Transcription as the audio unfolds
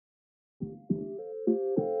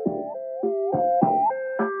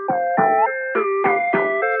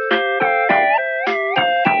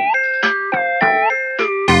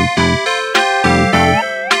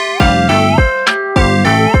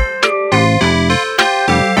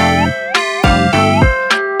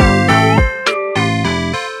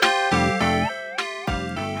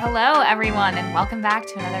everyone, and welcome back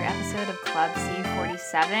to another episode of Club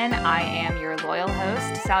C47. I am your loyal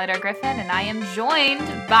host, Sally Dar Griffin, and I am joined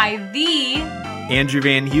by the... Andrew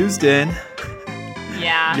Van Houston.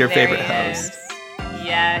 Yeah, your there favorite he host. is.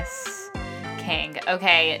 Yes, King.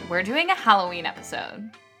 Okay, we're doing a Halloween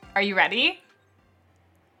episode. Are you ready?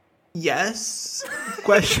 Yes?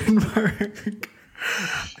 Question mark.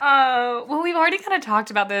 Well, we've already kind of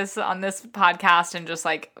talked about this on this podcast and just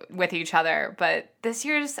like with each other, but this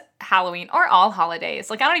year's Halloween, or all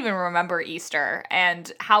holidays, like I don't even remember Easter,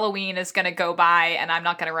 and Halloween is going to go by and I'm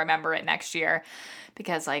not going to remember it next year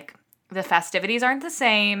because like the festivities aren't the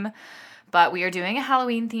same, but we are doing a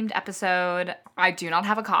Halloween themed episode. I do not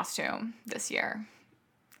have a costume this year.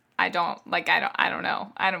 I don't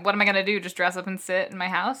know. What am I going to do? Just dress up and sit in my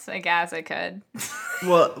house? I guess I could.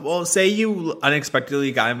 Well, say you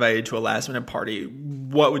unexpectedly got invited to a last minute party.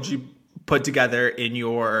 What would you put together in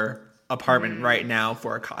your apartment right now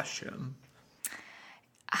for a costume?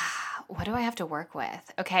 What do I have to work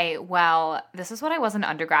with? Okay, well, this is what I was in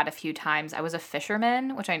undergrad a few times. I was a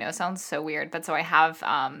fisherman, which I know sounds so weird, but so I have,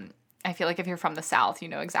 I feel like if you're from the South, you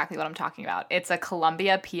know exactly what I'm talking about. It's a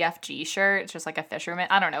Columbia PFG shirt. It's just like a fisherman.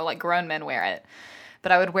 I don't know, like grown men wear it.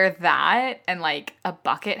 But I would wear that and like a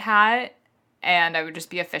bucket hat, and I would just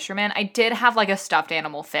be a fisherman. I did have like a stuffed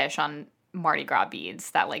animal fish on Mardi Gras beads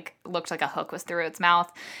that like looked like a hook was through its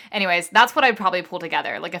mouth. Anyways, that's what I'd probably pull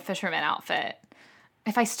together, like a fisherman outfit.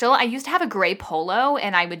 I used to have a gray polo,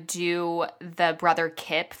 and I would do the Brother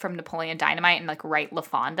Kip from Napoleon Dynamite and like write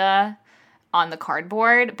LaFonda on the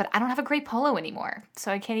cardboard, but I don't have a gray polo anymore,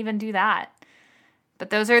 so I can't even do that. But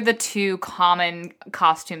those are the two common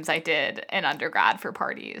costumes I did in undergrad for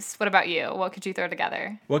parties. What about you? What could you throw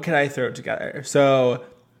together? What could I throw together? So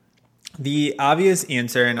the obvious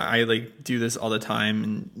answer, and I like do this all the time,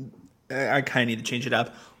 and I kind of need to change it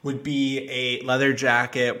up, would be a leather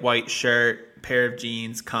jacket, white shirt, pair of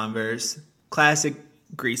jeans, Converse, classic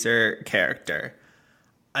greaser character.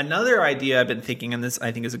 Another idea I've been thinking, and this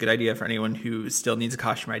I think is a good idea for anyone who still needs a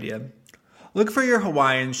costume idea. Look for your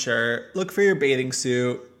Hawaiian shirt. Look for your bathing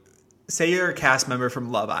suit. Say you're a cast member from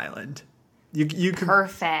Love Island. You can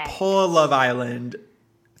Perfect. Pull a Love Island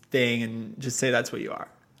thing and just say that's what you are.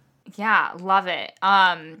 Yeah, love it.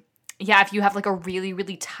 Yeah, if you have like a really,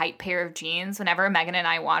 really tight pair of jeans, whenever Megan and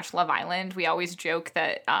I watch Love Island, we always joke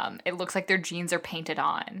that it looks like their jeans are painted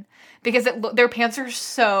on because their pants are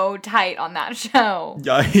so tight on that show.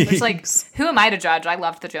 Yikes. Which, like, who am I to judge? I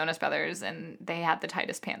loved the Jonas Brothers, and they had the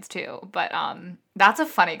tightest pants too. But that's a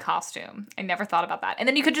funny costume. I never thought about that. And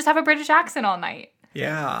then you could just have a British accent all night.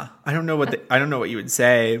 Yeah, I don't know what you would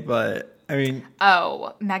say, but I mean,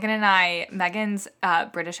 Megan's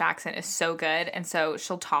British accent is so good, and so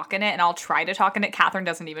she'll talk in it, and I'll try to talk in it. Catherine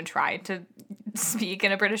doesn't even try to speak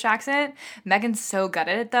in a British accent. Megan's so good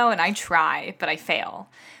at it though, and I try, but I fail.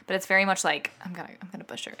 But it's very much like I'm gonna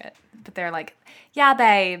butcher it. But they're like, "Yeah,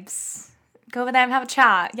 babes, go over there and have a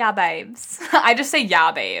chat. Yeah, babes." I just say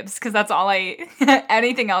 "yeah, babes" because that's all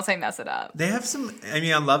anything else I mess it up. they have some. I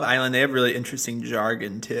mean, on Love Island, they have really interesting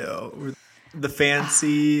jargon too. The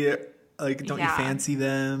fancy. Like, don't you fancy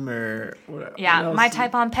them or what? Yeah, what my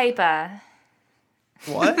type on paper.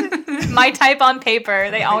 What? My type on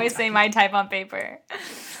paper. They always say my type on paper.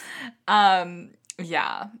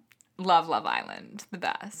 Yeah. Love Island. The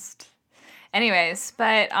best. Anyways,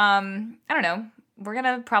 but I don't know. We're going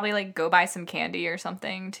to probably like go buy some candy or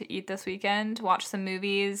something to eat this weekend, watch some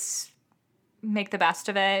movies, make the best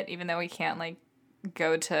of it, even though we can't like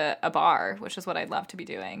go to a bar, which is what I'd love to be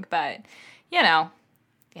doing. But, you know,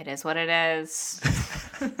 it is what it is.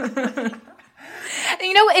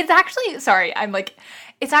 You know, it's actually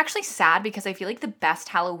sad because I feel like the best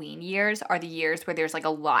Halloween years are the years where there's like a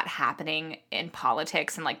lot happening in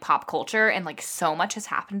politics and like pop culture, and like so much has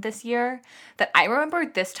happened this year that I remember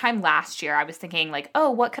this time last year I was thinking like, oh,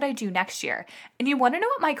 what could I do next year? And you want to know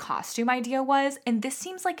what my costume idea was? And this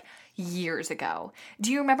seems like years ago.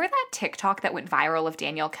 Do you remember that TikTok that went viral of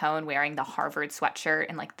Danielle Cohn wearing the Harvard sweatshirt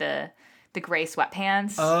and like the gray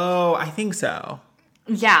sweatpants? Oh, I think so.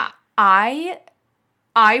 Yeah, I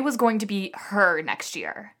was going to be her next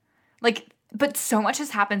year. Like, but so much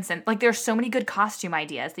has happened since. Like, there's so many good costume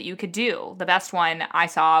ideas that you could do. The best one I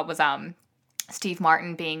saw was Steve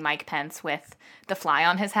Martin being Mike Pence with the fly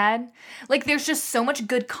on his head. Like, there's just so much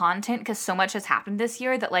good content because so much has happened this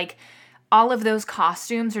year that, like, all of those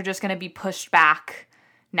costumes are just going to be pushed back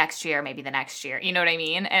next year, maybe the next year. You know what I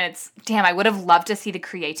mean? And it's, damn, I would have loved to see the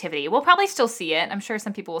creativity. We'll probably still see it. I'm sure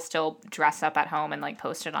some people will still dress up at home and, like,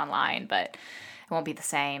 post it online, but it won't be the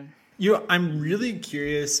same. I'm really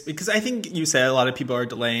curious because I think you said a lot of people are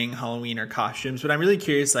delaying Halloween or costumes, but I'm really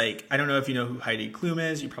curious. Like, I don't know if you know who Heidi Klum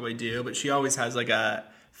is. You probably do, but she always has like a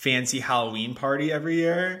fancy Halloween party every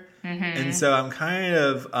year, and so I'm kind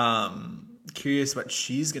of curious what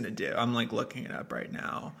she's gonna do. I'm like looking it up right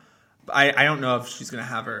now. I don't know if she's gonna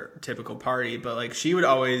have her typical party, but like she would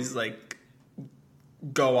always like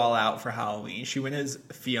go all out for Halloween. She went as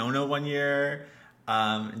Fiona one year.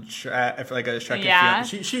 I feel like a Shrek. Yeah.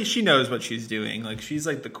 She knows what she's doing. Like she's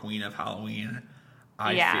like the queen of Halloween.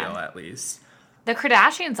 I feel at least. The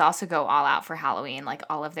Kardashians also go all out for Halloween, like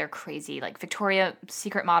all of their crazy, like Victoria's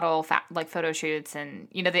Secret model, like photo shoots, and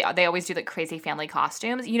you know they always do like crazy family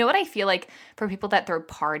costumes. You know what I feel like for people that throw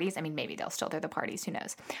parties? I mean, maybe they'll still throw the parties, who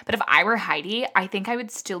knows? But if I were Heidi, I think I would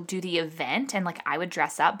still do the event and like I would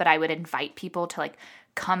dress up, but I would invite people to like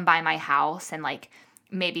come by my house and like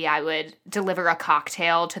maybe I would deliver a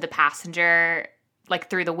cocktail to the passenger like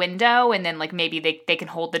through the window, and then like maybe they can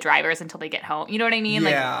hold the drivers until they get home. You know what I mean?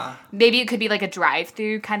 Yeah. Like maybe it could be like a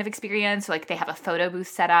drive-through kind of experience. Like they have a photo booth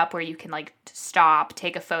set up where you can like stop,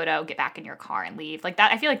 take a photo, get back in your car and leave. Like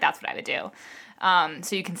that, I feel like that's what I would do.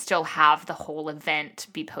 So you can still have the whole event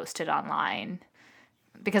be posted online.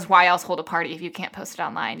 Because why else hold a party if you can't post it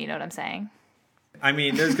online? You know what I'm saying? I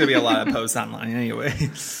mean, there's gonna be a lot of posts online anyway.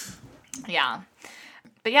 Yeah.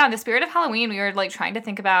 But yeah, in the spirit of Halloween, we were like trying to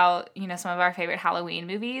think about, you know, some of our favorite Halloween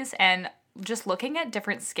movies and just looking at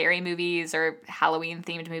different scary movies or Halloween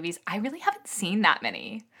themed movies. I really haven't seen that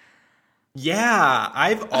many. Yeah,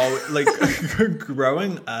 I've always like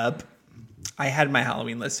growing up, I had my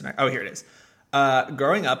Halloween list. Oh, here it is.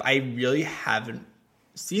 Growing up, I really haven't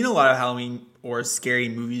seen a lot of Halloween or scary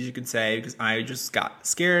movies, you could say, because I just got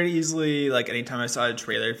scared easily. Like anytime I saw a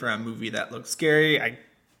trailer for a movie that looked scary, I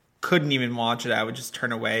couldn't even watch it. I would just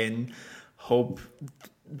turn away and hope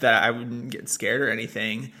that I wouldn't get scared or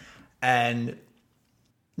anything. And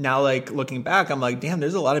now, like, looking back, I'm like, damn,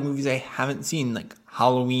 there's a lot of movies I haven't seen, like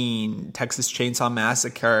Halloween, Texas Chainsaw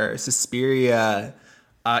Massacre, Suspiria,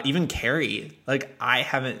 even Carrie. Like, I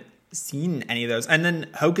haven't seen any of those. And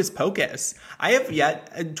then Hocus Pocus. I have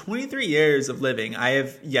yet, in 23 years of living, I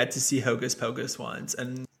have yet to see Hocus Pocus once.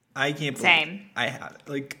 And I can't believe I have.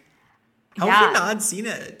 Like, how have you not seen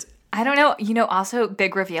it? I don't know. You know, also,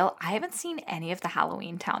 big reveal, I haven't seen any of the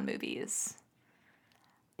Halloween Town movies.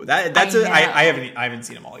 I haven't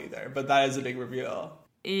seen them all either, but that is a big reveal.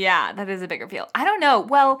 Yeah, that is a big reveal. I don't know.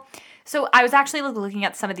 Well, so I was actually looking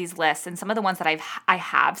at some of these lists, and some of the ones that I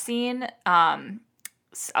have seen,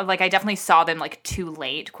 like I definitely saw them like too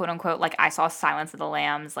late, quote unquote. Like I saw Silence of the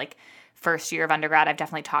Lambs like first year of undergrad. I've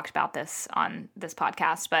definitely talked about this on this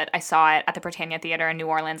podcast, but I saw it at the Britannia Theater in New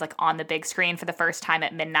Orleans, like on the big screen for the first time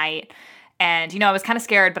at midnight. And, you know, I was kind of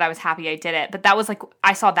scared, but I was happy I did it. But that was like,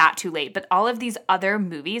 I saw that too late. But all of these other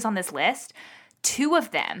movies on this list, 2 of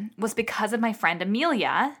them was because of my friend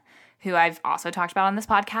Amelia, who I've also talked about on this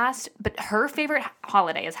podcast. But her favorite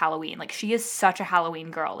holiday is Halloween. Like, she is such a Halloween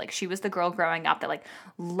girl. Like, she was the girl growing up that, like,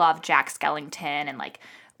 loved Jack Skellington and, like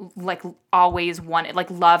always wanted, like,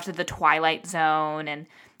 loved the Twilight Zone. And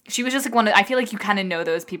she was just like I feel like you kind of know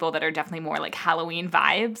those people that are definitely more like Halloween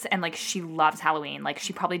vibes. And like, she loves Halloween. Like,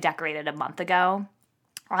 she probably decorated a month ago.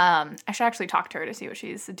 I should actually talk to her to see what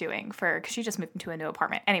she's doing because she just moved into a new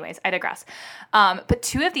apartment. Anyways, I digress. But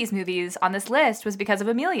 2 of these movies on this list was because of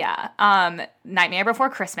Amelia. Nightmare Before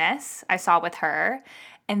Christmas, I saw with her.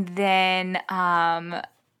 And then, now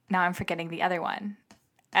I'm forgetting the other one.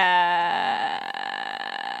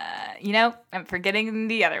 You know, I'm forgetting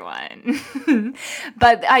the other one.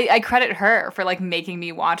 But I credit her for, like, making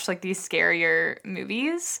me watch, like, these scarier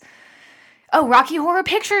movies. Oh, Rocky Horror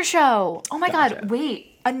Picture Show. Oh, my God. Wait.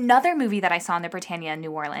 Another movie that I saw in the Britannia in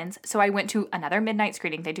New Orleans. So I went to another midnight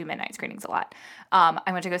screening. They do midnight screenings a lot.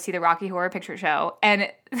 I went to go see the Rocky Horror Picture Show.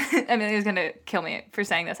 And Amelia's going to kill me for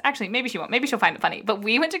saying this. Actually, maybe she won't. Maybe she'll find it funny. But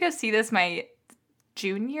we went to go see this my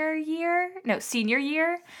senior year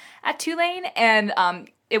at Tulane. And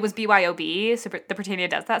it was BYOB, so the Britannia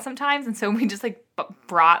does that sometimes, and so we just like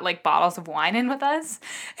brought like bottles of wine in with us.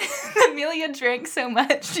 Amelia drank so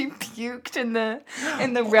much she puked in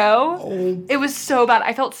the row. Oh. It was so bad.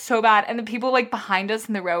 I felt so bad, and the people like behind us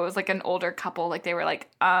in the row, it was like an older couple, like they were like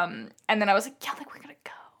and then I was like, yeah, like we're gonna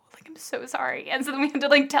go. Like, I'm so sorry. And so then we had to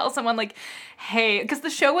like tell someone like, hey, because the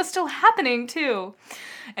show was still happening too.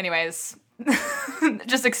 Anyways,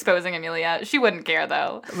 Just exposing Amelia. She wouldn't care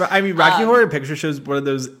though. I mean, Rocky Horror Picture Show is one of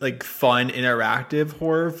those like fun interactive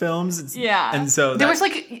horror films. Yeah. And so there was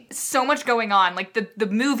like so much going on, like the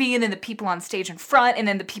movie, and then the people on stage in front, and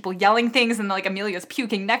then the people yelling things, and like Amelia's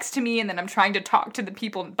puking next to me, and then I'm trying to talk to the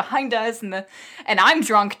people behind us, and I'm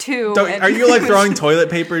drunk too. Are you like throwing toilet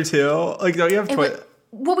paper too? Like, don't you have toilet?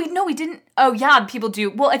 Well, we didn't. Oh, yeah, people do.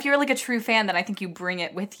 Well, if you're like a true fan, then I think you bring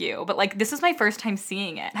it with you. But like, this is my first time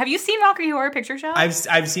seeing it. Have you seen Rocky Horror Picture Show? I've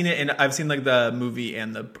seen it, and I've seen like the movie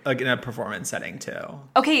and the like in a performance setting too.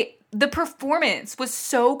 Okay, the performance was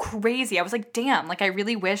so crazy. I was like, damn, like I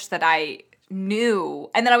really wish that I knew.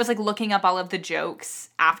 And then I was like looking up all of the jokes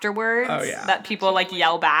afterwards that people like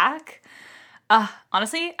yell back.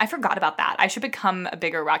 Honestly, I forgot about that. I should become a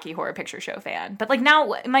bigger Rocky Horror Picture Show fan. But like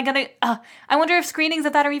now, am I gonna? I wonder if screenings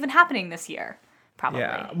of that are even happening this year. Probably.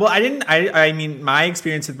 Yeah. Well, I mean, my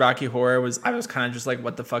experience with Rocky Horror was I was kind of just like,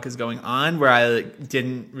 what the fuck is going on? Where I like,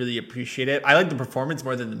 didn't really appreciate it. I liked the performance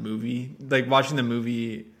more than the movie. Like watching the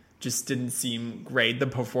movie just didn't seem great. The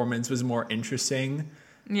performance was more interesting.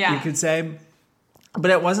 Yeah. You could say.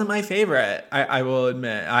 But it wasn't my favorite. I will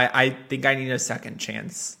admit. I think I need a second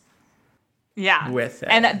chance. Yeah. With it.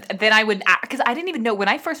 And then I would, because I didn't even know, when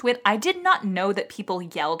I first went, I did not know that people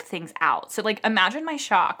yelled things out. So like, imagine my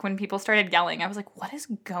shock when people started yelling. I was like, what is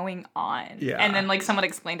going on? Yeah. And then like someone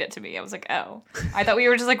explained it to me. I was like, oh. I thought we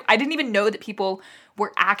were just like, I didn't even know that people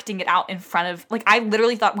were acting it out in front of, like, I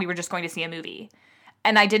literally thought we were just going to see a movie.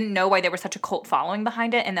 And I didn't know why there was such a cult following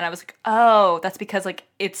behind it. And then I was like, oh, that's because like,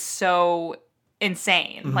 it's so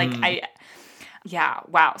insane. Mm-hmm. Like yeah,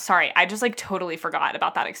 wow. Sorry. I just like totally forgot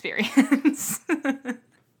about that experience.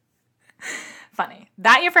 Funny.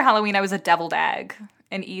 That year for Halloween, I was a deviled egg.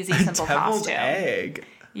 An easy, simple costume. Deviled egg?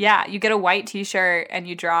 Yeah. You get a white t-shirt and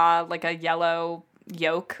you draw like a yellow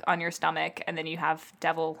yolk on your stomach, and then you have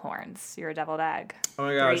devil horns. You're a deviled egg. Oh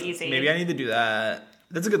my gosh. Very easy. Maybe I need to do that.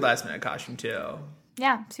 That's a good last minute costume too.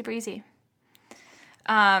 Yeah. Super easy.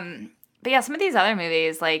 But yeah, some of these other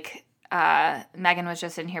movies, like, Megan was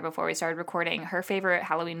just in here before we started recording. Her favorite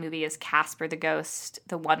Halloween movie is Casper the Ghost.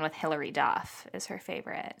 The one with Hilary Duff is her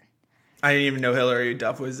favorite. I didn't even know Hilary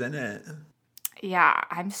Duff was in it. Yeah,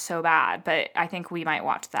 I'm so bad, but I think we might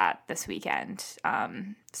watch that this weekend.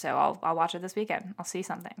 So I'll watch it this weekend. I'll see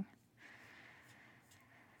something.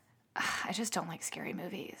 I just don't like scary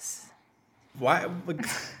movies. Why?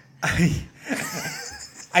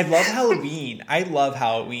 I love Halloween.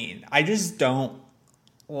 I just don't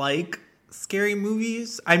like scary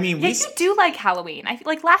movies. I mean, you do like Halloween. I feel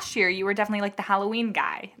like last year you were definitely like the Halloween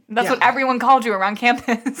guy. That's what everyone called you around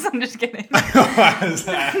campus. I'm just kidding.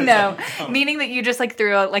 No, meaning that you just like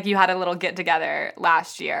you had a little get together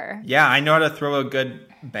last year. Yeah, I know how to throw a good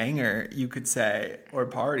banger, you could say, or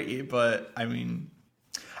party. But I mean,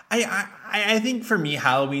 I think for me,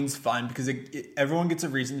 Halloween's fun because everyone gets a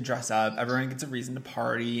reason to dress up. Everyone gets a reason to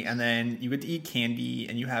party. And then you get to eat candy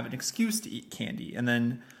and you have an excuse to eat candy. And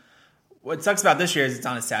then what sucks about this year is it's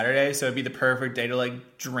on a Saturday. So it'd be the perfect day to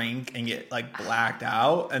like drink and get like blacked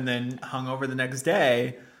out and then hungover the next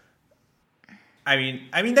day. I mean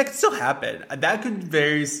that could still happen. That could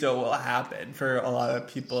very still well happen for a lot of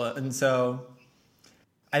people. And so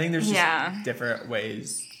I think there's just different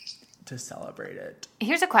ways to celebrate it.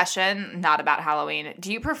 Here's a question, not about Halloween.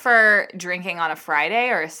 Do you prefer drinking on a Friday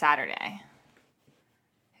or a Saturday?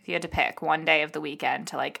 If you had to pick one day of the weekend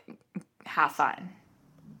to like have fun.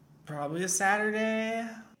 Probably a Saturday.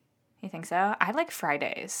 You think so? I like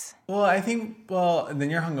Fridays. Well, and then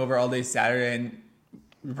you're hungover all day Saturday and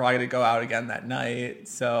you're probably going to go out again that night.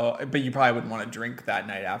 So, but you probably wouldn't want to drink that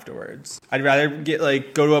night afterwards. I'd rather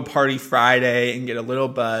go to a party Friday and get a little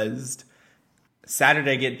buzzed.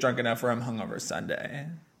 Saturday, get drunk enough where I'm hungover Sunday.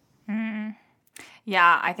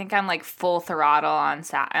 Yeah, I think I'm like full throttle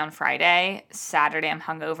on Friday. Saturday, I'm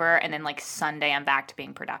hungover, and then like Sunday, I'm back to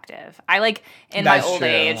being productive. I like in my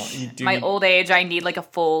old age, I need like a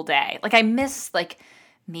full day. Like I miss like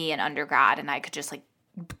me in undergrad, and I could just like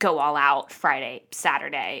go all out Friday,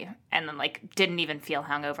 Saturday, and then like didn't even feel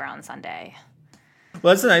hungover on Sunday.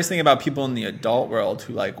 Well, that's the nice thing about people in the adult world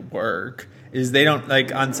who like work. Is they don't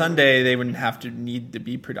like on Sunday they wouldn't have to need to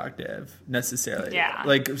be productive necessarily. Yeah.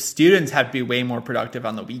 Like students have to be way more productive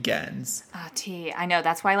on the weekends. I know.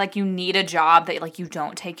 That's why like you need a job that like you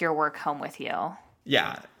don't take your work home with you.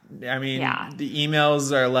 Yeah. I mean, the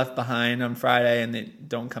emails are left behind on Friday and they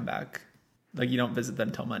don't come back. Like you don't visit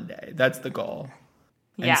them till Monday. That's the goal.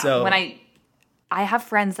 Yeah. And so when I have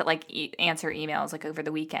friends that like answer emails like over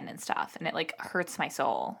the weekend and stuff, and it like hurts my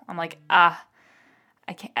soul. I'm like, I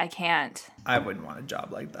can't. I wouldn't want a job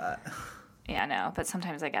like that. Yeah, no, but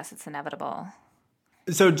sometimes I guess it's inevitable.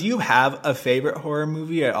 So do you have a favorite horror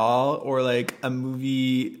movie at all, or like a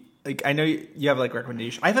movie? Like I know you have like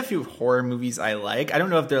recommendation. I have a few horror movies I like. I don't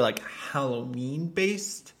know if they're like Halloween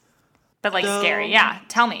based, But like though. scary. Yeah.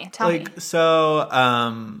 Tell me. Me. So,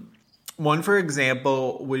 one for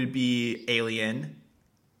example would be Alien,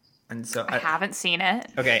 and so I haven't seen it.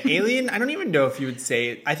 okay, Alien. I don't even know if you would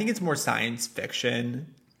say. I think it's more science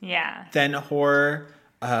fiction Yeah. than horror,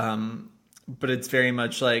 but it's very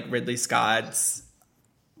much like Ridley Scott's.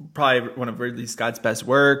 Probably one of Ridley Scott's best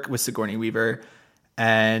work with Sigourney Weaver,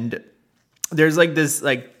 and there's like this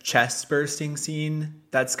like chest bursting scene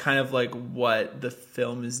that's kind of like what the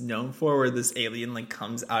film is known for, where this alien like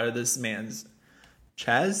comes out of this man's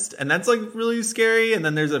chest, and that's like really scary. And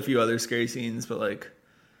then there's a few other scary scenes, but like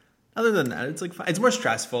other than that, it's like fun. It's more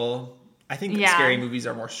stressful. I think scary movies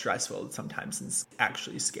are more stressful sometimes than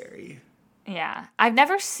actually scary. Yeah. I've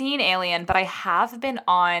never seen Alien, but I have been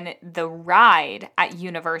on the ride at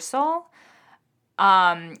Universal.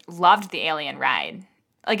 Loved the Alien ride.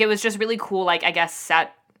 Like, it was just really cool. Like, I guess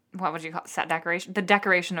what would you call it? Set decoration? The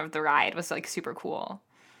decoration of the ride was like super cool.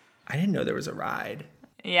 I didn't know there was a ride.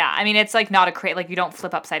 Yeah. I mean, it's like not a crate. Like, you don't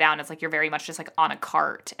flip upside down. It's like you're very much just like on a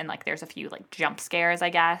cart, and like there's a few like jump scares, I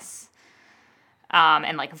guess.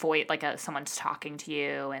 And like someone's talking to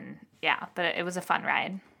you, and yeah, but it was a fun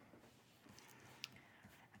ride.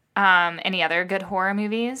 Any other good horror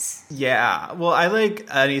movies? Yeah. Well, I like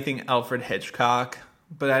anything Alfred Hitchcock,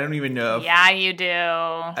 but I don't even know if... Yeah, you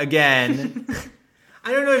do. Again,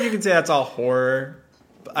 I don't know if you can say that's all horror.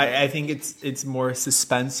 I think it's more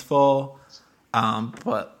suspenseful.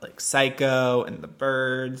 But like Psycho and The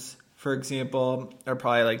Birds, for example, are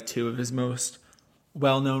probably like two of his most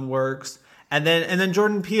well-known works. And then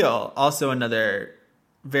Jordan Peele, also another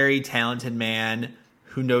very talented man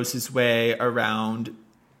who knows his way around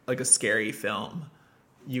like a scary film,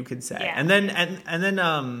 you could say. Yeah. And then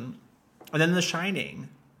The Shining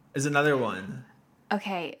is another one.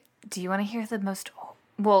 Okay, do you want to hear the most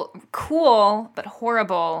cool but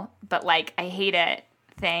horrible but like I hate it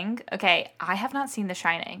thing? Okay, I have not seen The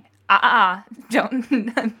Shining.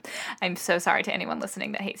 Don't. I'm so sorry to anyone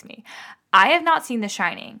listening that hates me. I have not seen The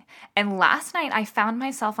Shining. And last night I found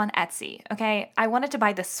myself on Etsy. Okay, I wanted to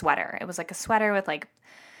buy this sweater. It was like a sweater with like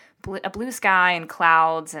a blue sky and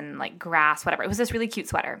clouds and like grass, whatever. It was this really cute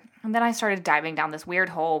sweater. And then I started diving down this weird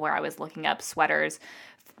hole where I was looking up sweaters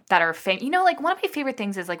that are famous. You know, like one of my favorite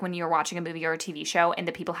things is like when you're watching a movie or a TV show and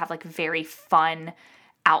the people have like very fun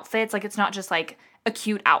outfits. Like it's not just like a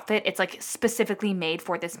cute outfit. It's like specifically made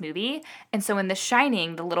for this movie. And so in The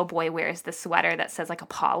Shining, the little boy wears this sweater that says like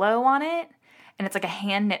Apollo on it. And it's like a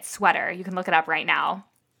hand knit sweater. You can look it up right now.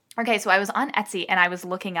 Okay, so I was on Etsy and I was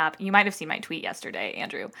looking up, you might have seen my tweet yesterday,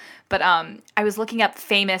 Andrew, but I was looking up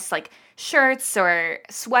famous like shirts or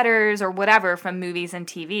sweaters or whatever from movies and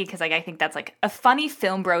TV because like I think that's like a funny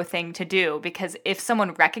film bro thing to do because if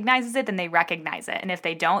someone recognizes it, then they recognize it. And if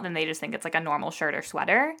they don't, then they just think it's like a normal shirt or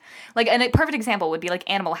sweater. Like, and a perfect example would be like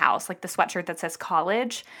Animal House, like the sweatshirt that says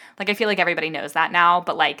college. Like I feel like everybody knows that now,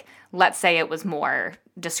 but like let's say it was more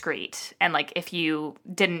discreet and like if you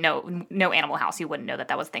didn't know Animal House, you wouldn't know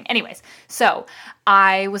that was a thing. Anyways, so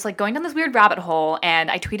I was like going down this weird rabbit hole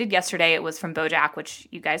and I tweeted yesterday, it was from BoJack, which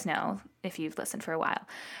you guys know if you've listened for a while.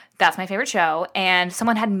 That's my favorite show. And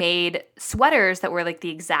someone had made sweaters that were like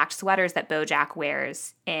the exact sweaters that BoJack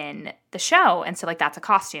wears in the show. And so like that's a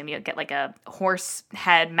costume. You get like a horse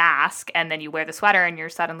head mask and then you wear the sweater and you're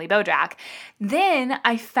suddenly BoJack. Then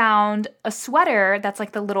I found a sweater that's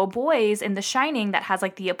like the little boys in The Shining that has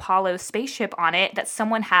like the Apollo spaceship on it that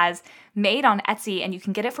someone has made on Etsy. And you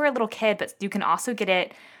can get it for a little kid, but you can also get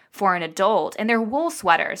it for an adult. And they're wool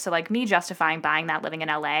sweaters. So like me justifying buying that living in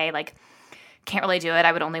LA, like can't really do it.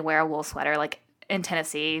 I would only wear a wool sweater like in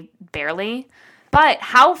Tennessee, barely. But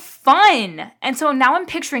how fun! And so now I'm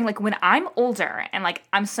picturing like when I'm older and like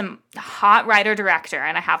I'm some hot writer director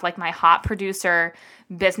and I have like my hot producer,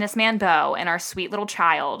 businessman Bo and our sweet little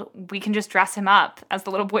child, we can just dress him up as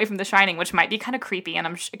the little boy from The Shining, which might be kind of creepy. And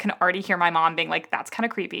I can already hear my mom being like, that's kind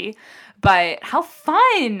of creepy. But how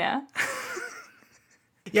fun!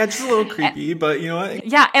 Yeah, just a little creepy, but you know what?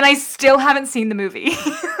 Yeah, and I still haven't seen the movie.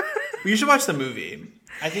 You should watch the movie.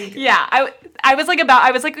 I think. Yeah, I was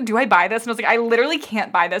like, do I buy this? And I was like, I literally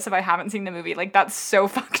can't buy this if I haven't seen the movie. Like, that's so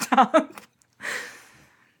fucked up.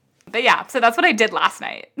 But yeah, so that's what I did last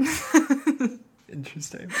night.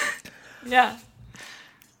 Interesting. Yeah.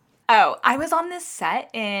 Oh, I was on this set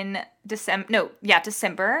in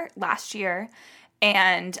December last year.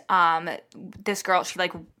 And this girl, she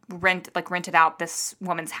like rented out this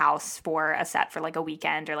woman's house for a set for like a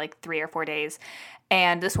weekend or like 3 or 4 days.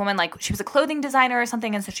 And this woman, like, she was a clothing designer or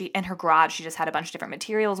something, and so she, in her garage, she just had a bunch of different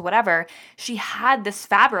materials, whatever. She had this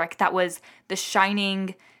fabric that was the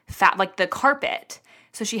shining like the carpet.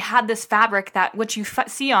 So she had this fabric that, which you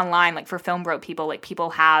see online, like for film bro people, like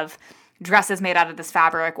people have dresses made out of this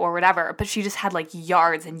fabric or whatever, but she just had like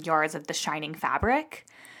yards and yards of the shining fabric.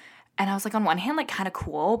 And I was like, on one hand, like kind of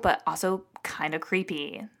cool, but also kind of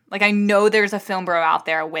creepy. Like, I know there's a film bro out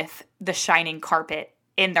there with the shining carpet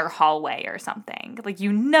in their hallway or something. Like,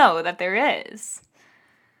 you know that there is.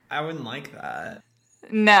 I wouldn't like that.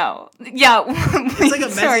 No. Yeah. It's like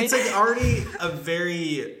a mess. It's like already a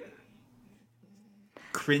very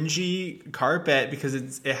cringy carpet because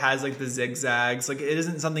it has like the zigzags. Like, it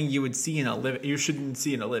isn't something you would see you shouldn't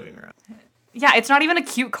see in a living room. Yeah, it's not even a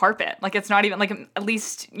cute carpet. Like, it's not even, like, at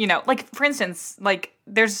least, you know, like, for instance, like,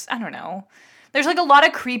 there's, I don't know, there's, like, a lot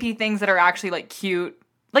of creepy things that are actually, like, cute.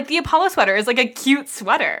 Like, the Apollo sweater is, like, a cute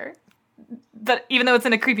sweater. But even though it's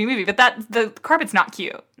in a creepy movie, but the carpet's not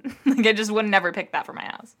cute. Like, I just would never pick that for my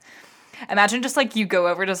house. Imagine just, like, you go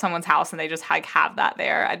over to someone's house and they just, like, have that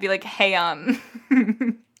there. I'd be like, hey, I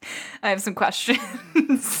have some questions.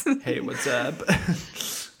 Hey, what's up?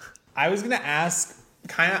 I was going to ask,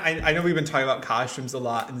 kind of, I know we've been talking about costumes a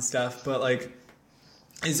lot and stuff, but, like,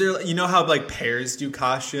 is there, you know how, like, pairs do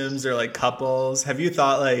costumes or, like, couples? Have you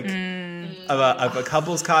thought, like, of a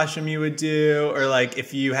couple's costume you would do? Or, like,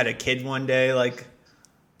 if you had a kid one day, like,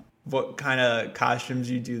 what kind of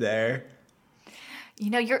costumes you do there? You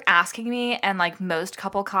know, you're asking me, and, like, most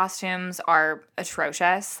couple costumes are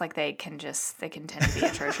atrocious. Like, they can tend to be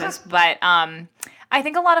atrocious. But I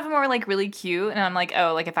think a lot of them are, like, really cute. And I'm like,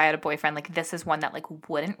 oh, like, if I had a boyfriend, like, this is one that, like,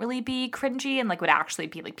 wouldn't really be cringy and, like, would actually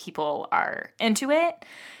be, like, people are into it.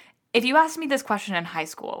 If you asked me this question in high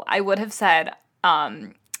school, I would have said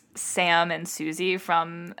Sam and Susie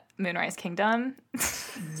from Moonrise Kingdom.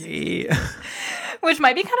 Yeah. Which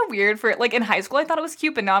might be kind of weird for, like, in high school I thought it was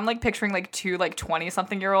cute, but now I'm, like, picturing, like, two, like,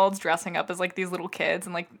 20-something-year-olds dressing up as, like, these little kids,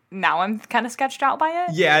 and, like, now I'm kind of sketched out by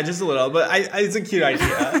it. Yeah, just a little, but it's a cute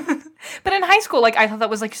idea. But in high school, like, I thought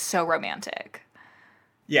that was, like, so romantic.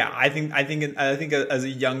 Yeah, I think as a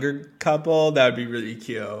younger couple, that would be really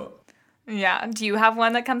cute. Yeah. Do you have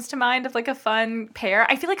one that comes to mind of, like, a fun pair?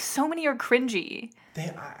 I feel like so many are cringy.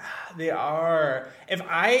 They are. If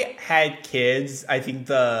I had kids, I think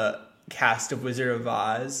the cast of Wizard of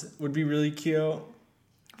Oz would be really cute.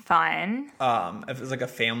 Fun. If it was like a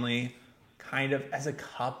family, kind of as a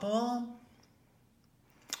couple,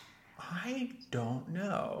 I don't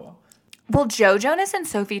know. Well, Joe Jonas and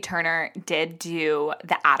Sophie Turner did do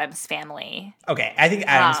the Addams Family. Okay, I think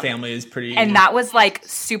Addams Family is pretty... And that was, like,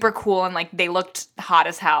 super cool, and, like, they looked hot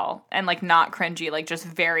as hell, and, like, not cringy, like, just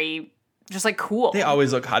very, just, like, cool. They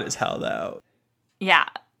always look hot as hell, though. Yeah.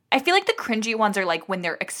 I feel like the cringy ones are, like, when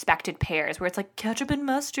they're expected pairs, where it's, like, ketchup and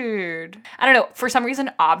mustard. I don't know. For some reason,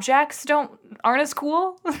 objects aren't as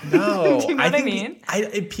cool. No. Do you know what I mean?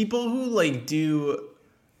 People who, like, do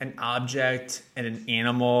an object and an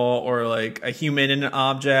animal, or, like, a human and an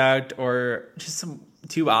object, or just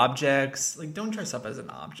two objects, like, don't dress up as an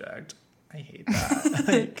object. I hate that.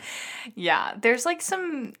 Like, yeah. There's, like,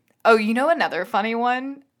 some... Oh, you know another funny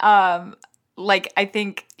one? Like, I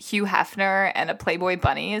think Hugh Hefner and a Playboy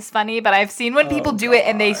bunny is funny, but I've seen when people do it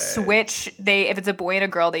and they switch, if it's a boy and a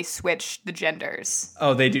girl, they switch the genders.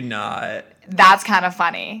 Oh, they do not. That's kind of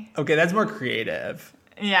funny. Okay, that's more creative.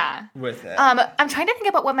 Yeah. With it. I'm trying to think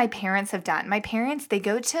about what my parents have done. My parents, they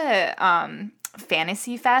go to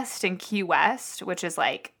Fantasy Fest in Key West, which is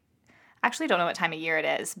like, I actually don't know what time of year it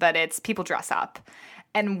is, but it's people dress up.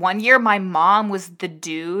 And one year my mom was the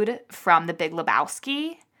dude from The Big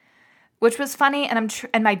Lebowski, which was funny, and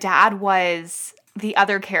my dad was the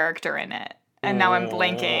other character in it. And now I'm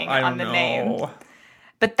blanking on the name.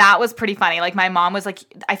 But that was pretty funny. Like, my mom was like,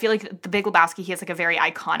 I feel like The Big Lebowski, he has like a very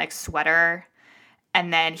iconic sweater.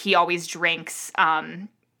 And then he always drinks like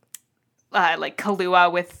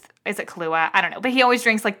Kahlua with, is it Kahlua? I don't know. But he always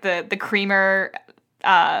drinks like the creamer.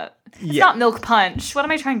 It's not milk punch. What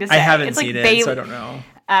am I trying to say? I haven't it's seen like it, so I don't know.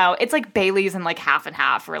 Oh, it's like Bailey's and like half and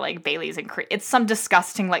half, or like Bailey's and it's some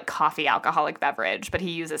disgusting like coffee alcoholic beverage, but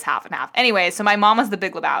he uses half and half. Anyway, so my mom was the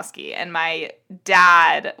Big Lebowski and my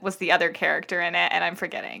dad was the other character in it, and I'm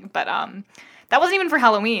forgetting. But that wasn't even for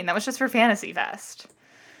Halloween. That was just for Fantasy Fest.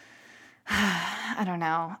 I don't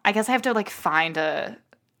know. I guess I have to like find a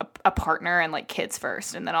partner and like kids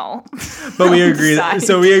first, and then I'll. But we agree.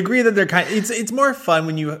 So we agree that they're kind. It's more fun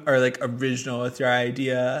when you are like original with your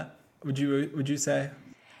idea. Would you say?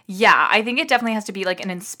 Yeah, I think it definitely has to be like an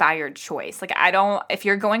inspired choice. Like if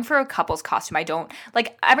you're going for a couple's costume, I don't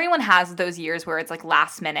like everyone has those years where it's like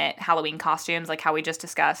last minute Halloween costumes, like how we just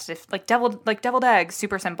discussed. If deviled eggs,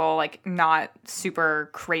 super simple, like not super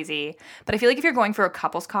crazy. But I feel like if you're going for a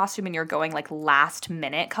couple's costume and you're going like last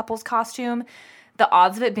minute couple's costume, the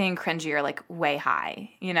odds of it being cringy are like way high,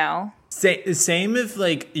 you know? Same if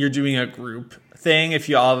like you're doing a group thing, if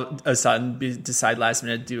you all of a sudden decide last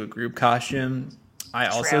minute to do a group costume. I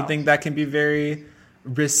also True. think that can be very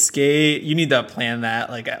risque. You need to plan that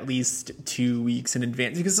like at least 2 weeks in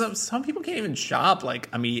advance because some people can't even shop. Like,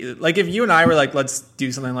 I mean, like if you and I were like, let's do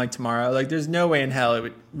something like tomorrow, like there's no way in hell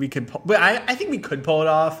we could pull, but I think we could pull it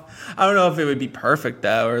off. I don't know if it would be perfect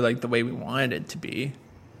though, or like the way we wanted it to be.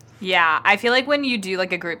 Yeah, I feel like when you do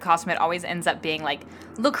like a group costume, it always ends up being like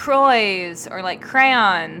LaCroix or like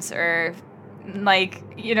crayons or like,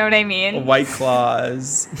 you know what I mean? White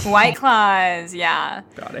Claws. White Claws, yeah.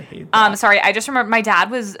 God, I hate that. Sorry, I just remember my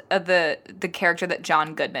dad was the character that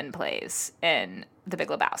John Goodman plays in The Big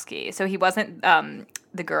Lebowski. So he wasn't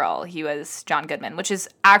the girl, he was John Goodman, which is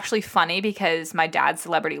actually funny because my dad's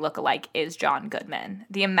celebrity lookalike is John Goodman.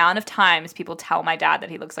 The amount of times people tell my dad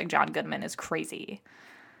that he looks like John Goodman is crazy.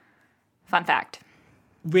 Fun fact.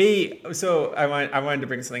 Wait, so I wanted to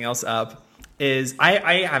bring something else up. Is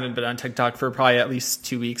I haven't been on TikTok for probably at least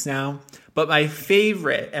 2 weeks now, but my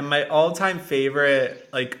favorite and my all-time favorite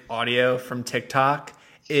like audio from TikTok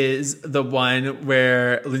is the one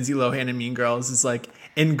where Lindsay Lohan in Mean Girls is like,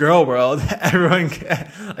 in Girl World, everyone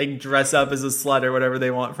can, like dress up as a slut or whatever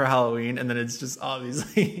they want for Halloween, and then it's just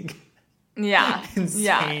obviously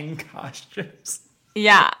insane costumes.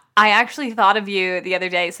 Yeah. I actually thought of you the other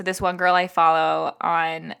day. So this one girl I follow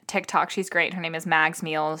on TikTok, she's great. Her name is Mags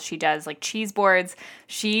Meals. She does like cheese boards.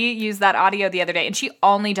 She used that audio the other day, and she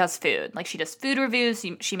only does food. Like she does food reviews.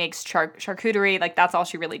 She makes charcuterie. Like that's all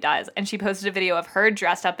she really does. And she posted a video of her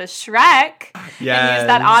dressed up as Shrek and used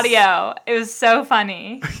that audio. It was so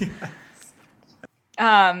funny.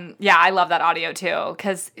 Yeah, I love that audio too,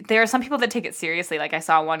 because there are some people that take it seriously. Like I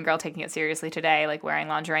saw one girl taking it seriously today, like wearing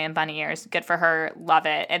lingerie and bunny ears. Good for her, love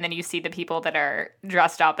it. And then you see the people that are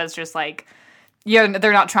dressed up as just like, you know,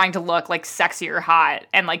 they're not trying to look like sexy or hot,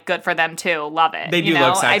 and like good for them too, love it. They do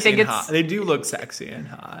look sexy and hot. They do look sexy and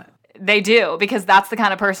hot. They do, because that's the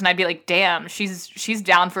kind of person I'd be like, damn, she's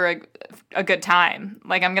down for a good time.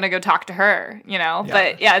 Like I'm gonna go talk to her, you know. Yeah.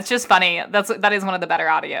 But yeah, it's just funny. That is one of the better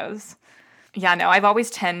audios. Yeah, no, I've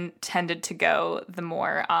always tended to go the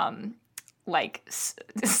more, like,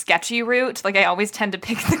 sketchy route. Like, I always tend to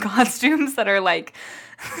pick the costumes that are, like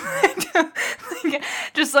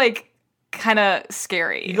just, like, kind of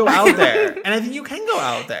scary. You go out there. And I think you can go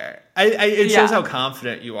out there. It shows how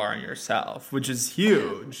confident you are in yourself, which is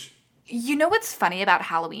huge. You know what's funny about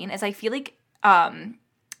Halloween is I feel like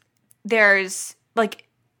there's, like...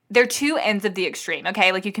 They're two ends of the extreme,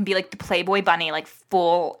 okay? Like, you can be, like, the Playboy bunny, like,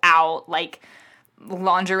 full out, like,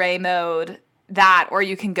 lingerie mode, that, or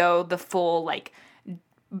you can go the full, like,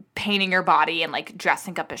 painting your body and, like,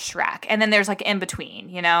 dressing up as Shrek. And then there's, like, in between,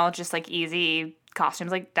 you know? Just, like, easy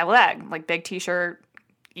costumes, like deviled egg, like, big t-shirt,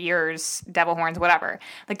 ears, devil horns, whatever.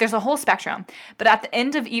 Like, there's a whole spectrum. But at the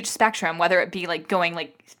end of each spectrum, whether it be, like, going,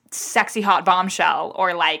 like, sexy hot bombshell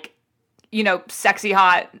or, like, you know, sexy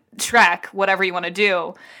hot Shrek, whatever you want to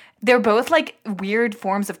do, they're both like weird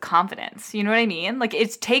forms of confidence. You know what I mean? Like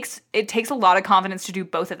it takes a lot of confidence to do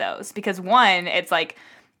both of those, because one, it's like,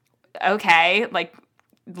 okay, like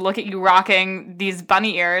look at you rocking these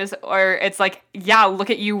bunny ears, or it's like, yeah,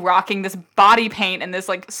 look at you rocking this body paint in this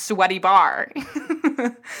like sweaty bar.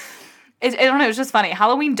 I don't know, it's just funny.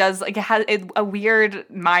 Halloween does like, it has a weird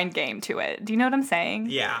mind game to it. Do you know what I'm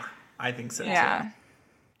saying? Yeah, I think so yeah. too.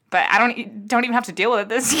 But I don't even have to deal with it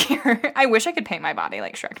this year. I wish I could paint my body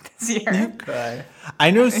like Shrek this year. You could.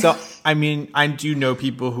 I know I do know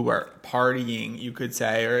people who are partying, you could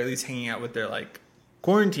say, or at least hanging out with their like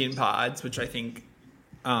quarantine pods, which I think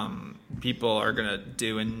people are gonna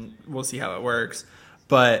do, and we'll see how it works.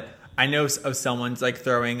 But I know of someone's like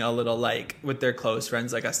throwing a little like with their close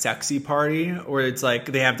friends like a sexy party, where it's like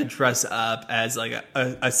they have to dress up as like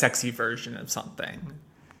a sexy version of something.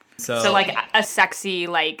 So like a sexy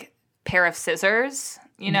like pair of scissors,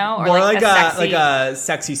 you know, or more like a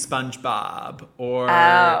sexy SpongeBob, or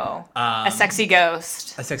a sexy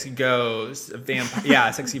ghost, a vampire, yeah,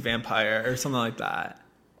 a sexy vampire or something like that.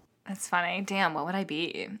 That's funny. Damn, what would I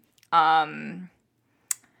be? I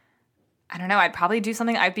don't know. I'd probably do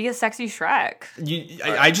something. I'd be a sexy Shrek.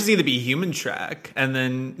 I just need to be human Shrek, and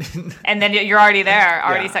then and then you're already there.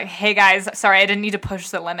 Already yeah. Like, hey guys, sorry, I didn't need to push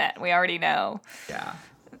the limit. We already know. Yeah.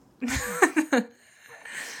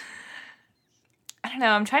 I don't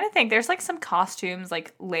know. I'm trying to think. There's like some costumes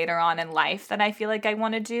like later on in life that I feel like I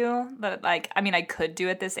want to do. But like, I mean, I could do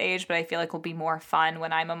at this age, but I feel like will be more fun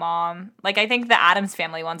when I'm a mom. Like, I think the Addams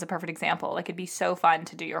Family one's a perfect example. Like, it'd be so fun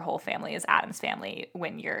to do your whole family as Addams Family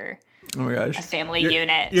when you're Oh my gosh. a family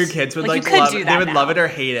unit. Your kids would like love it. They would love it or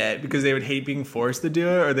hate it because they would hate being forced to do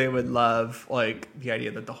it, or they would love like the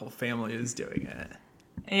idea that the whole family is doing it.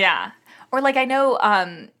 Yeah. Or like I know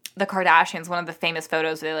the Kardashians, one of the famous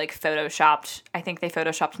photos, they like photoshopped, I think they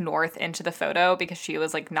photoshopped North into the photo because she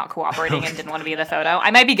was like not cooperating and didn't want to be in the photo.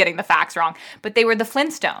 I might be getting the facts wrong, but they were the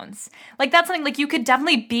Flintstones. Like that's something like you could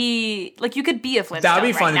definitely be, like you could be a Flintstone. That would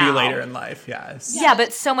be fun right to now. do later in life, yes. Yeah,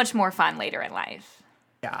 but so much more fun later in life.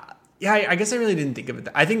 Yeah. Yeah, I guess I really didn't think of it.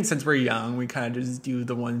 I think since we're young, we kind of just do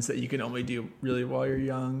the ones that you can only do really while you're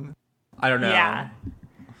young. I don't know. Yeah.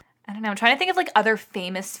 I don't know. I'm trying to think of like other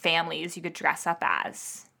famous families you could dress up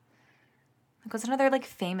as. Like, what's another like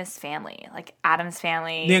famous family? Like Addams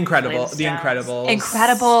Family. The Incredibles.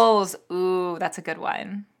 Incredibles. Ooh, that's a good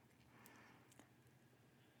one.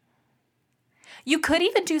 You could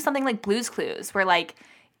even do something like Blue's Clues, where like,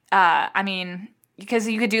 I mean, because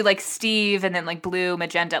you could do like Steve and then like blue,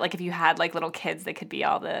 magenta. Like if you had like little kids, they could be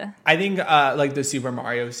all the. I think like the Super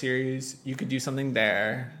Mario series, you could do something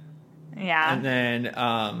there. Yeah. And then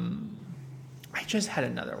I just had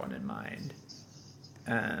another one in mind.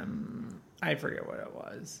 I forget what it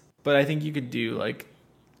was, but I think you could do like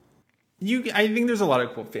I think there's a lot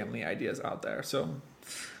of cool family ideas out there. So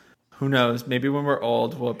who knows? Maybe when we're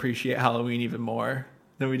old, we'll appreciate Halloween even more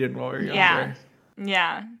than we did when we were younger.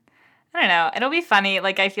 Yeah. I don't know. It'll be funny.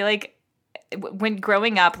 Like I feel like when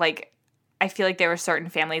growing up, like I feel like there were certain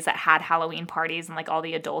families that had Halloween parties and like all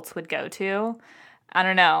the adults would go to. I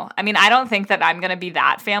don't know. I mean, I don't think that I'm going to be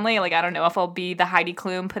that family. Like, I don't know if I'll be the Heidi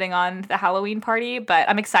Klum putting on the Halloween party, but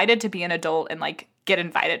I'm excited to be an adult and, like, get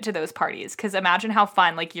invited to those parties. Because imagine how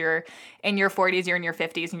fun, like, you're in your 40s, you're in your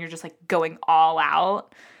 50s, and you're just, like, going all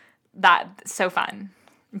out. That's so fun.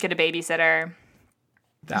 Get a babysitter.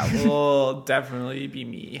 That will definitely be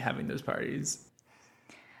me having those parties.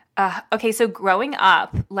 Okay, so growing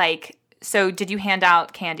up, like... So did you hand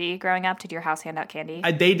out candy growing up? Did your house hand out candy?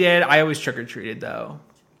 They did. I always trick-or-treated, though.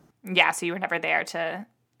 Yeah, so you were never there to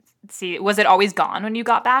see. Was it always gone when you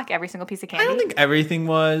got back, every single piece of candy? I don't think everything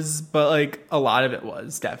was, but, like, a lot of it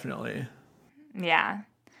was, definitely. Yeah.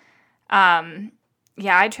 Yeah,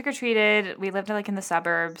 I trick-or-treated. We lived, like, in the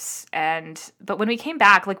suburbs. But when we came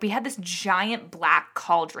back, like, we had this giant black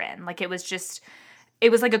cauldron. Like, it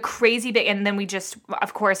was like a crazy big, and then we just,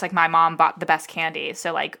 of course, like my mom bought the best candy.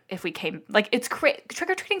 So like if we came, like it's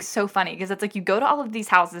trick-or-treating's so funny because it's like you go to all of these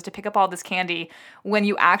houses to pick up all this candy when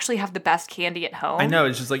you actually have the best candy at home. I know,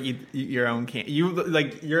 it's just like you eat your own candy. You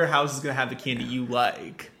like your house is going to have the candy you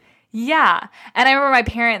like. Yeah. And I remember my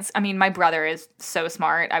parents, I mean, my brother is so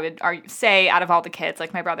smart. I would say out of all the kids,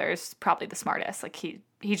 like my brother is probably the smartest. Like he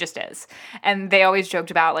just is. And they always joked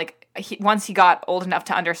about like, once he got old enough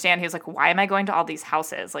to understand, he was like, why am I going to all these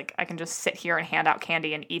houses? Like I can just sit here and hand out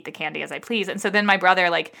candy and eat the candy as I please. And so then my brother,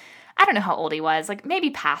 like, I don't know how old he was, like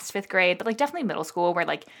maybe past 5th grade, but like definitely middle school where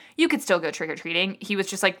like you could still go trick-or-treating. He was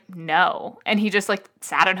just like, no. And he just like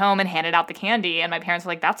sat at home and handed out the candy. And my parents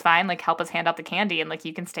were like, that's fine. Like help us hand out the candy and like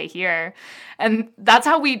you can stay here. And that's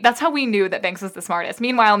how we knew that Banks was the smartest.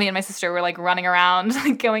 Meanwhile, me and my sister were like running around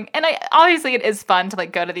like going, and obviously it is fun to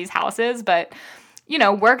like go to these houses, but you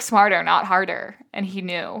know, work smarter, not harder. And he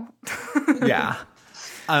knew. Yeah.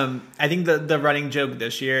 I think the running joke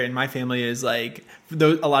this year in my family is like,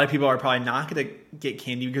 a lot of people are probably not going to get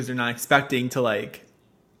candy because they're not expecting to like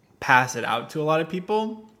pass it out to a lot of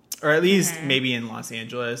people, or at least maybe in Los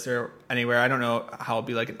Angeles or anywhere. I don't know how it'll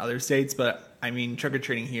be like in other states, but I mean,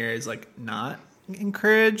 trick-or-treating here is like not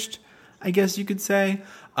encouraged, I guess you could say.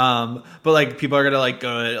 But like people are going to like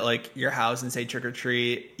go to like your house and say trick or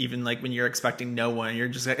treat, even like when you're expecting no one. You're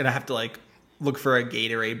just going to have to like look for a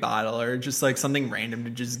Gatorade bottle or just like something random to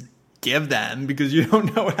just give them because you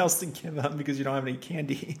don't know what else to give them because you don't have any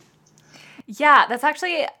candy. Yeah, that's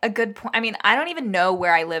actually a good point. I mean, I don't even know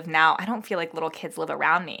where I live now. I don't feel like little kids live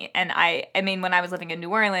around me. And I mean, when I was living in New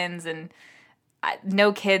Orleans and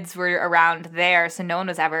no kids were around there, so no one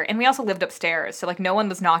was ever, and we also lived upstairs, so like no one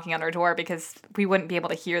was knocking on our door because we wouldn't be able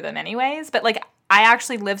to hear them anyways. But like I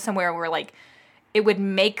actually live somewhere where like it would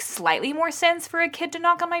make slightly more sense for a kid to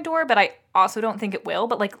knock on my door, but I also don't think it will.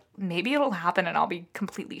 But like maybe it'll happen and I'll be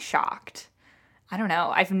completely shocked. I don't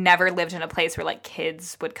know. I've never lived in a place where like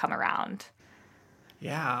kids would come around.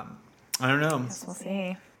 Yeah, I don't know. Guess we'll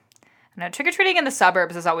see. I know trick-or-treating in the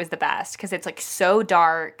suburbs is always the best because it's like so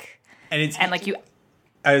dark. And like you,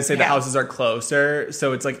 I would say the houses are closer,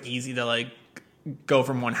 so it's like easy to like go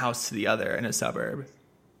from one house to the other in a suburb.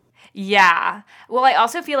 Yeah. Well, I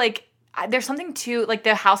also feel like there's something too, like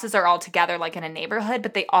the houses are all together like in a neighborhood,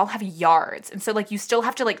 but they all have yards. And so like you still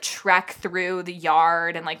have to like trek through the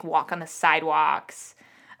yard and like walk on the sidewalks.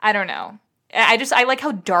 I don't know. I like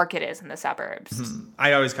how dark it is in the suburbs.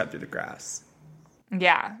 I always cut through the grass.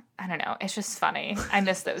 Yeah. I don't know. It's just funny. I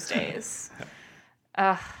miss those days.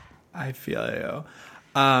 Ugh. I feel you.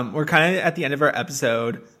 We're kind of at the end of our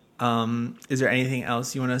episode. Is there anything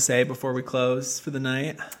else you want to say before we close for the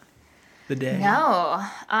night? The day? No.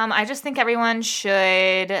 I just think everyone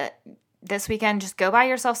should this weekend just go buy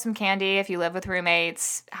yourself some candy if you live with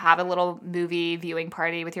roommates, have a little movie viewing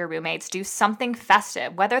party with your roommates, do something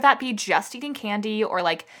festive, whether that be just eating candy or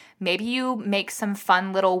like maybe you make some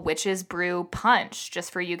fun little witch's brew punch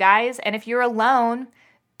just for you guys. And if you're alone,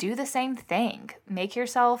 do the same thing. Make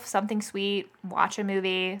yourself something sweet, watch a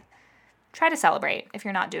movie, try to celebrate if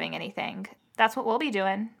you're not doing anything. That's what we'll be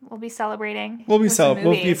doing. We'll be celebrating. We'll be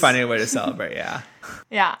finding a way to celebrate, yeah.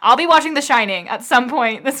 Yeah, I'll be watching The Shining at some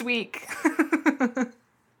point this week.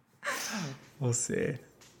 We'll see.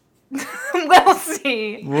 We'll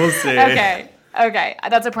see. We'll see. Okay,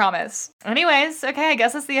 that's a promise. Anyways, okay, I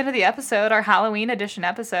guess that's the end of the episode, our Halloween edition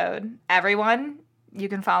episode. Everyone, you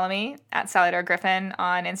can follow me at Salidar Griffin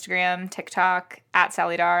on Instagram, TikTok, at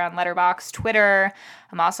Salidar on Letterboxd, Twitter.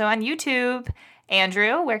 I'm also on YouTube.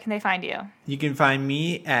 Andrew, where can they find you? You can find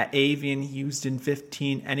me at Avian Houston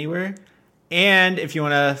 15 anywhere. And if you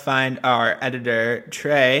want to find our editor,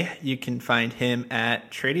 Trey, you can find him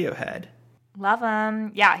at Tradiohead. Love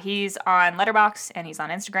him. Yeah, he's on Letterboxd and he's on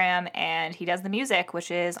Instagram and he does the music,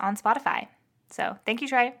 which is on Spotify. So thank you,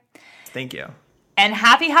 Trey. Thank you. And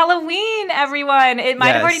happy Halloween, everyone. It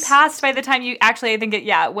might have already passed by the time you... Actually, I think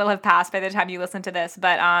it will have passed by the time you listen to this.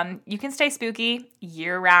 But you can stay spooky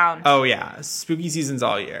year-round. Oh, yeah. Spooky season's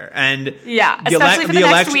all year. And yeah, especially for the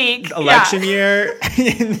next week. Election year.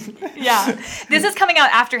 Yeah. This is coming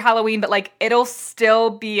out after Halloween, but like it'll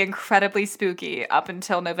still be incredibly spooky up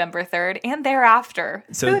until November 3rd and thereafter.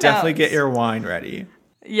 So definitely get your wine ready.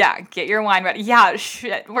 Yeah, get your wine ready. Yeah,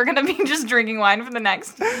 shit. We're going to be just drinking wine for the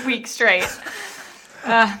next week straight.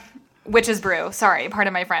 Witch's brew. Sorry,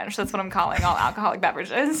 pardon my French. That's what I'm calling all alcoholic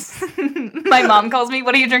beverages. My mom calls me,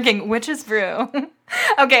 what are you drinking? Witch's brew.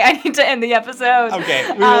 Okay, I need to end the episode.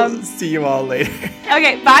 Okay, we will see you all later.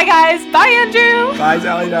 Okay, bye guys. Bye Andrew. Bye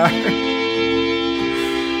Salidar.